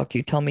that book.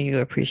 You told me you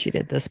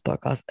appreciated this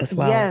book as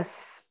well.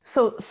 Yes.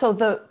 So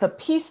the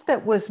piece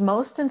that was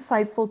most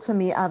insightful to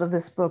me out of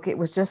this book, it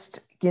was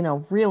just,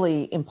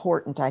 really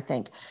important, I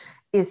think,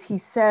 is he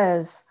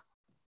says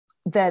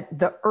that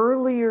the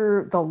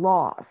earlier the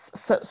loss,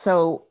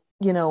 so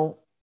I know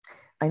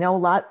a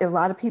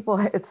lot of people,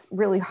 it's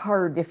really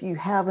hard if you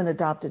have an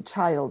adopted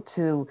child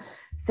to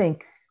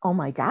think, oh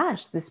my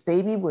gosh, this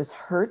baby was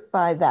hurt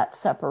by that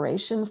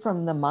separation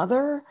from the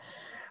mother.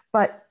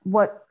 But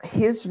what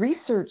his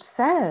research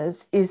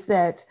says is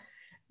that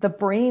the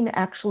brain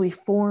actually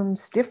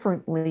forms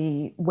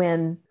differently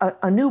when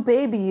a new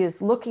baby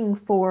is looking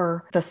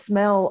for the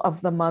smell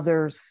of the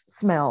mother's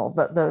smell,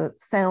 the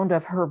sound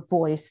of her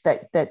voice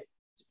that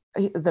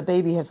the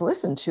baby has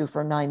listened to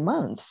for 9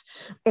 months,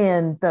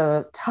 and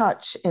the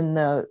touch and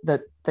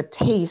the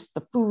taste,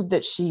 the food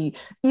that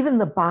even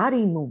the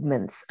body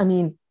movements. I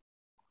mean,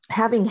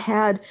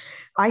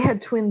 I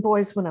had twin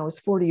boys when I was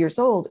 40 years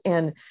old,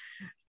 and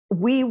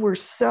we were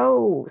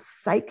so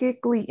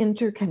psychically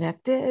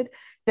interconnected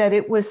that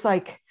it was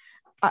like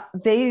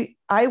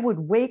I would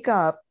wake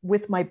up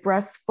with my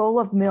breasts full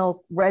of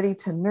milk, ready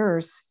to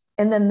nurse,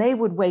 and then they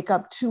would wake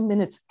up 2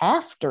 minutes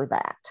after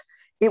that.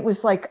 It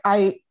was like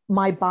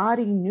my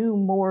body knew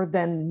more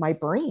than my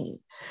brain.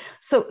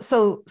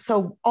 So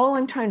all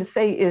I'm trying to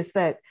say is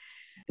that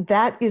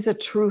is a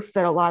truth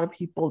that a lot of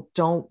people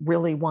don't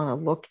really want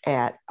to look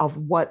at, of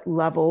what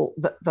level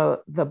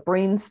the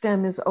brain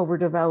stem is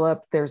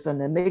overdeveloped. There's an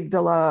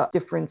amygdala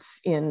difference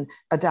in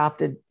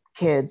adopted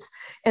kids.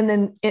 And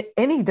then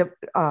any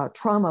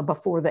trauma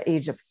before the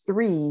age of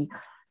 3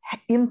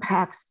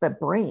 impacts the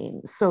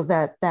brain, so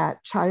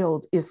that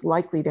child is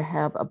likely to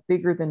have a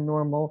bigger than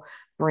normal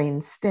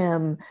brain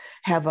stem,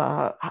 have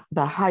a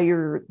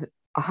higher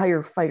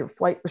fight or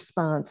flight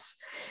response,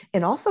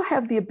 and also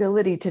have the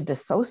ability to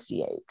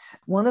dissociate.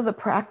 One of the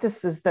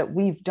practices that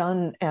we've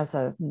done as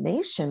a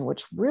nation,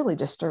 which really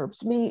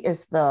disturbs me,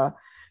 is the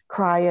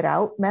cry it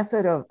out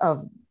method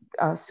of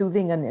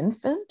soothing an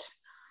infant.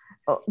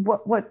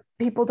 What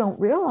people don't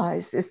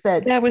realize is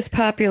that was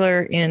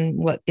popular in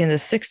the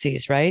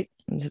 60s, right?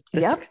 The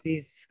Yep.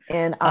 60s.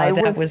 And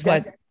that was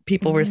what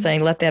people were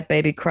saying. Let that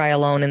baby cry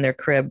alone in their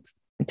crib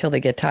until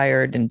they get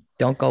tired, and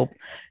don't go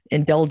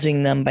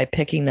indulging them by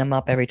picking them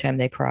up every time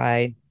they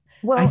cried.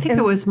 Well, I think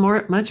it was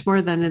much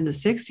more than in the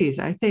 60s.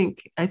 I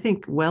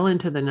think well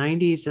into the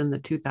 90s and the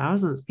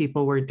 2000s,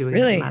 people were doing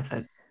the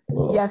method.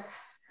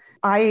 Yes.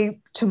 I,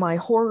 to my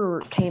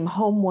horror, came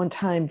home one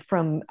time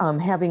from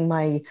having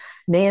my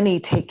nanny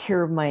take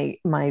care of my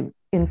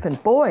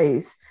infant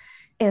boys.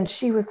 And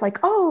she was like,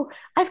 oh,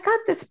 I've got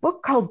this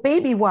book called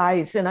Baby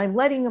Wise, and I'm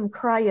letting them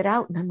cry it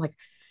out. And I'm like,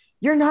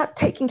 you're not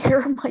taking care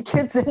of my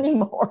kids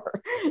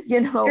anymore.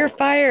 You're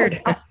fired.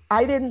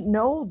 I didn't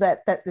know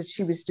that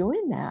she was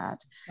doing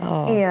that.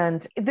 Oh.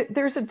 And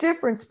there's a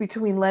difference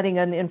between letting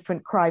an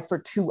infant cry for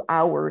 2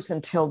 hours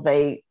until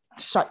they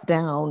shut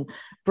down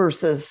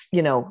versus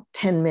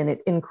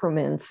 10-minute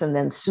increments, and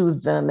then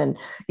soothe them. And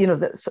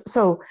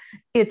so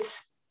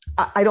it's,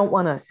 I don't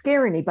want to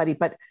scare anybody,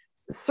 but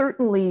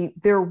certainly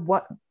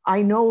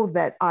I know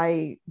that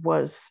I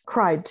was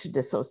cried to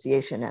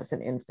dissociation as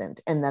an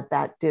infant, and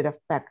that did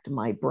affect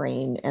my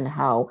brain, and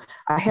how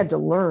I had to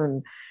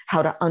learn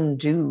how to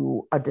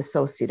undo a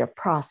dissociative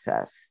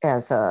process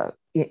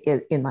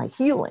in my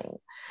healing.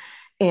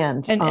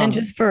 And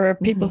just for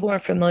people who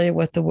aren't familiar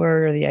with the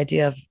word or the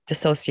idea of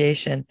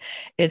dissociation,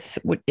 it's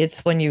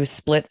when you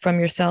split from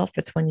yourself.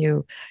 It's when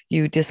you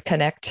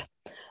disconnect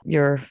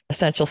your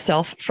essential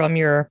self from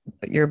your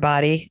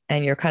body,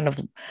 and you're kind of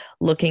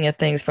looking at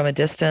things from a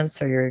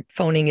distance, or you're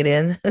phoning it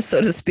in,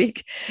 so to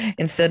speak,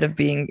 instead of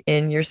being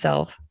in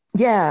yourself.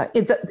 Yeah,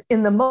 it's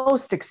in the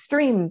most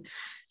extreme.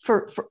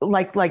 For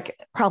like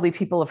probably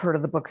people have heard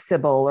of the book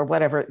Sybil or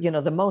whatever.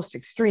 The most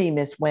extreme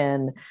is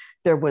when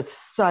there was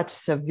such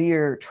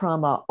severe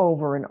trauma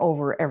over and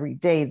over every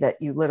day that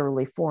you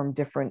literally form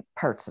different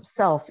parts of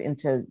self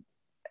into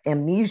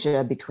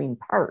amnesia between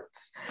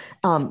parts.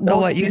 So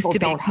what used to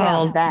be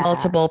called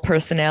multiple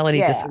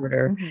personality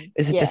disorder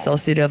is a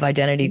dissociative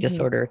identity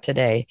disorder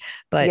today.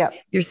 But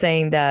you're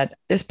saying that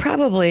there's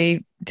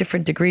probably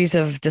different degrees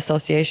of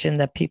dissociation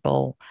that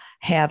people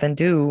have and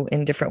do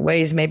in different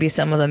ways, maybe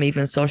some of them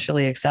even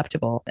socially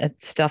acceptable.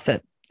 It's stuff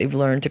that they've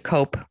learned to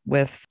cope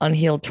with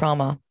unhealed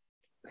trauma.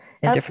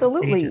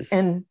 Absolutely.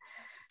 And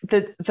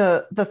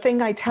the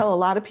thing I tell a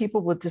lot of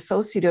people with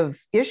dissociative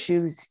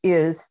issues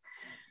is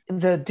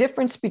the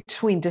difference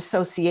between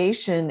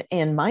dissociation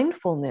and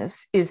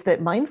mindfulness is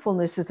that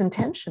mindfulness is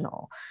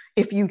intentional.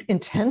 If you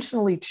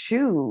intentionally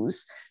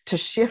choose to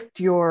shift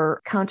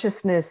your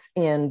consciousness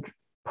and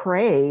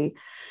pray,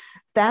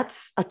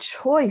 that's a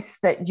choice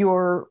that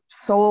your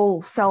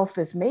soul self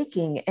is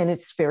making, and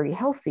it's very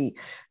healthy.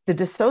 The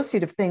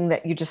dissociative thing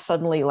that you just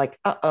suddenly like,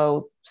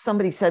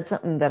 somebody said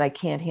something that I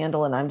can't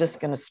handle, and I'm just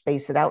going to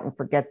space it out and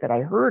forget that I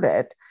heard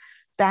it.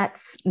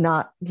 That's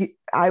not,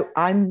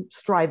 I'm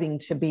striving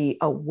to be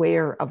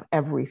aware of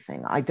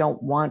everything. I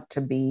don't want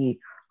to be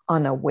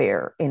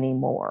unaware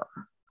anymore.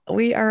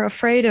 We are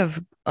afraid of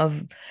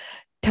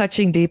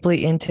touching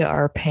deeply into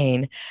our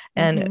pain.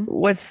 And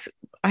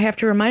I have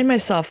to remind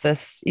myself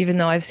this, even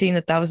though I've seen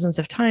it thousands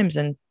of times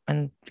and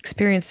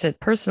experienced it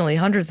personally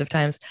hundreds of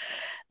times,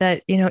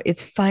 that,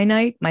 it's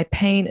finite. My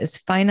pain is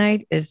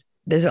finite.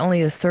 There's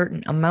only a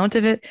certain amount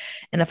of it.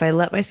 And if I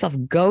let myself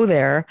go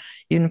there,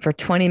 even for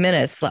 20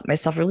 minutes, let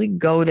myself really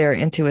go there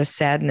into a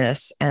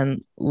sadness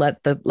and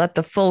let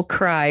the full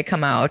cry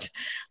come out,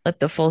 let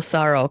the full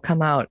sorrow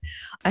come out,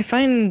 I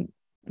find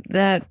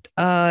that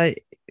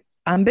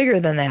I'm bigger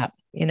than that.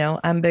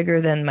 I'm bigger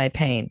than my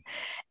pain.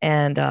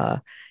 And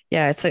I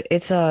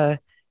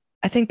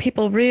think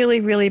people really,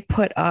 really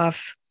put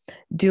off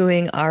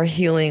doing our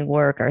healing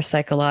work, our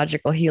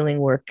psychological healing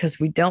work, because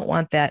we don't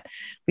want that.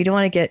 We don't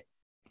want to get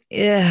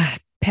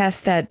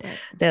past that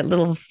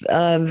little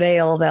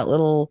veil, that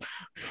little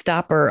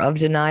stopper of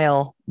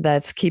denial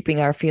that's keeping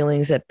our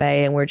feelings at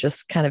bay, and we're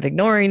just kind of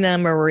ignoring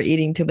them, or we're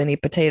eating too many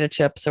potato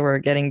chips, or we're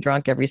getting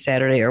drunk every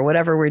Saturday, or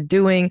whatever we're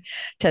doing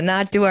to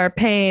not do our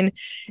pain.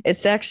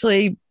 It's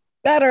actually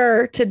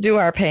better to do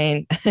our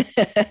pain.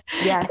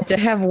 Yes. To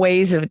have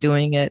ways of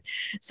doing it.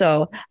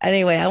 So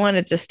anyway, I want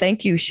to just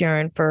thank you,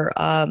 Sharon, for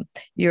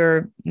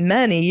your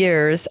many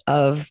years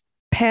of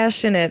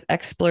passionate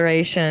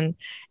exploration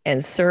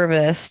and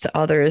service to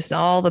others and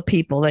all the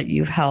people that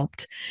you've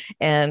helped,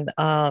 and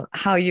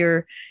how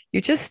you're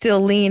just still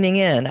leaning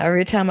in.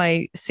 Every time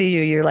I see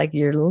you,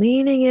 you're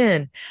leaning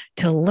in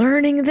to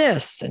learning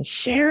this and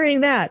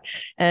sharing that.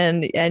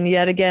 And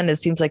yet again, it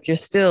seems like you're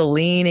still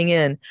leaning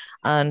in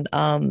on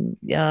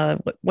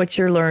what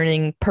you're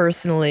learning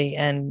personally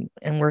and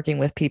working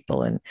with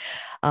people. And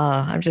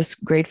I'm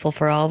just grateful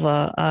for all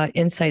the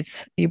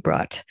insights you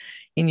brought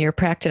in your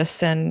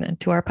practice and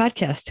to our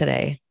podcast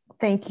today.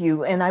 Thank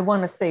you. And I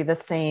want to say the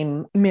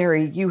same,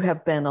 Mary. You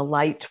have been a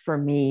light for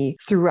me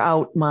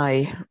throughout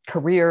my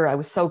career. I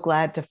was so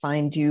glad to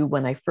find you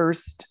when I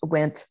first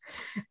went.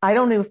 I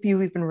don't know if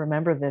you even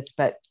remember this,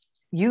 but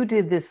you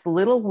did this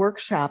little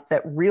workshop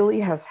that really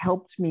has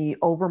helped me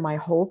over my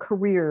whole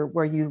career,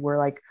 where you were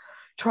like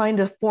trying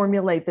to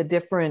formulate the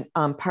different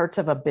parts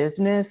of a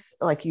business.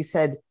 Like you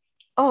said,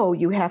 oh,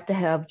 you have to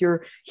have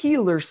your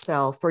healer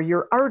self or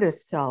your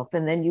artist self,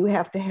 and then you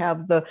have to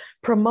have the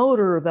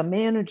promoter, the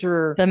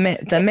manager,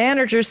 the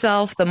manager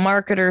self, the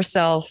marketer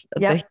self,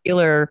 the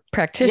healer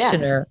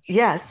practitioner.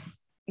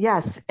 Yes.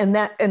 And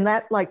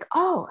that like,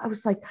 I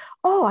was like,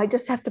 I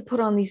just have to put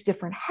on these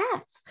different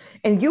hats.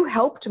 And you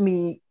helped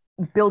me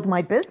build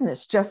my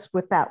business just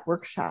with that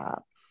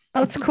workshop. Oh,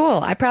 that's cool.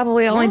 I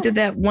probably only did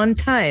that one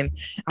time,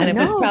 and it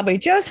was probably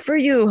just for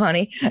you,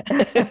 honey.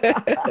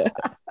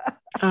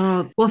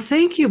 Well,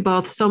 thank you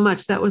both so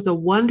much. That was a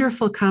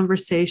wonderful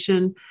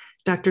conversation.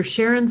 Dr.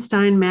 Sharon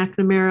Stein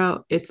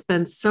McNamara, it's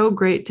been so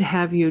great to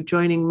have you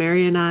joining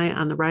Mary and I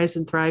on the Rise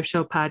and Thrive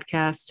Show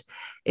podcast.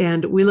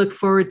 And we look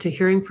forward to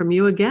hearing from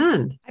you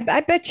again.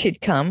 I bet she'd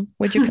come.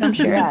 Would you come,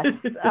 Sharon?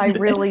 Yes, I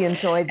really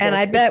enjoyed this. And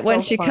I bet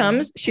when she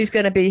comes, she's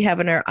going to be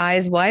having her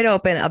eyes wide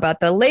open about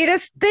the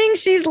latest thing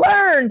she's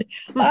learned.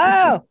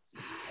 Oh,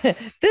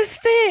 this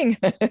thing.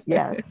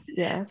 Yes.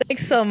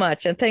 Thanks so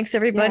much. And thanks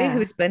everybody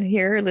who's been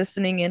here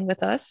listening in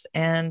with us.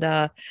 And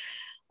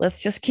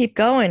let's just keep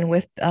going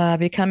with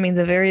becoming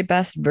the very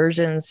best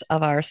versions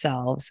of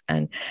ourselves,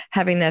 and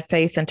having that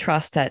faith and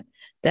trust that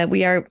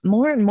we are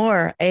more and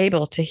more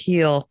able to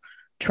heal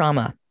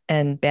trauma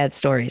and bad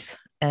stories.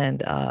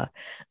 and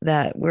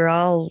that we're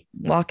all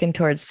walking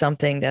towards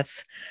something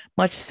that's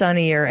much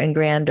sunnier and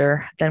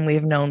grander than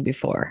we've known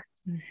before.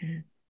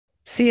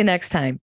 See you next time.